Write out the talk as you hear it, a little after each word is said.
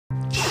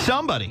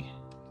Somebody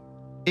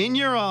in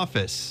your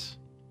office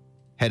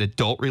had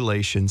adult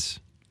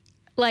relations.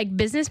 Like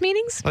business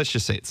meetings? Let's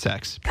just say it's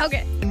sex.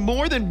 Okay. And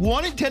more than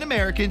 1 in 10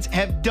 Americans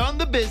have done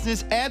the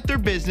business at their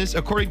business,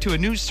 according to a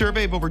new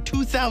survey of over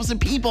 2,000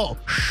 people.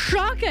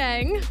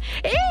 Shocking.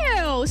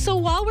 Ew. So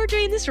while we're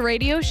doing this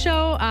radio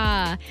show,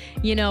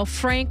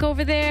 Frank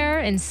over there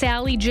and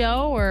Sally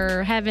Joe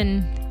are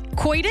having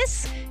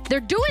coitus. They're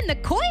doing the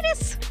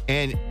coitus.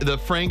 And the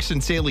Franks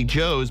and Sally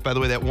Joes, by the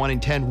way, that 1 in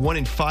 10, 1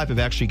 in 5 have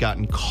actually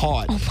gotten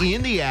caught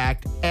in the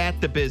act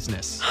at the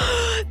business.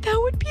 That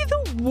would be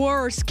the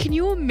worst. Can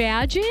you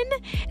imagine?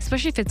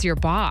 Especially if it's your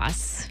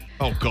boss.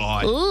 Oh,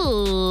 God.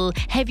 Ooh.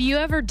 Have you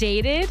ever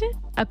dated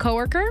a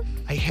coworker?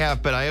 I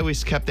have, but I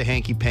always kept the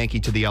hanky-panky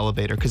to the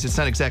elevator because it's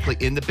not exactly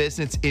in the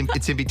business.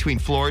 It's in between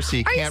floors, so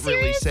you can't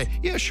really say,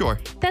 yeah, sure.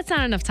 That's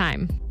not enough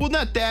time. Well,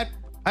 not that.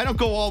 I don't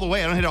go all the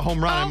way. I don't hit a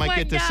home run. I might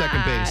get to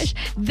second base.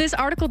 This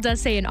article does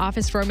say an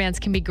office romance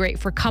can be great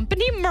for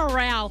company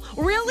morale.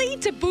 Really?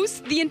 To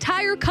boost the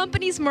entire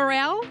company's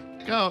morale?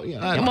 Oh,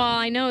 yeah. Well,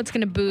 I know it's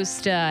going to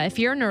boost. If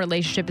you're in a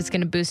relationship, it's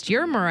going to boost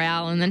your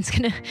morale, and then it's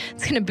going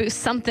to boost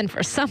something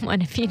for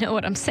someone. If you know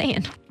what I'm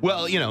saying.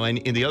 Well, and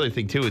the other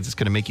thing too is it's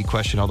going to make you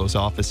question all those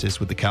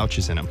offices with the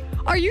couches in them.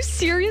 Are you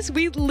serious?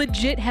 We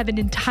legit have an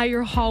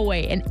entire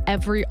hallway, and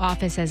every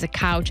office has a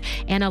couch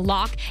and a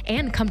lock.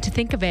 And come to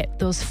think of it,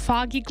 those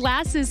foggy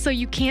glasses so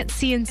you can't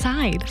see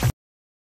inside.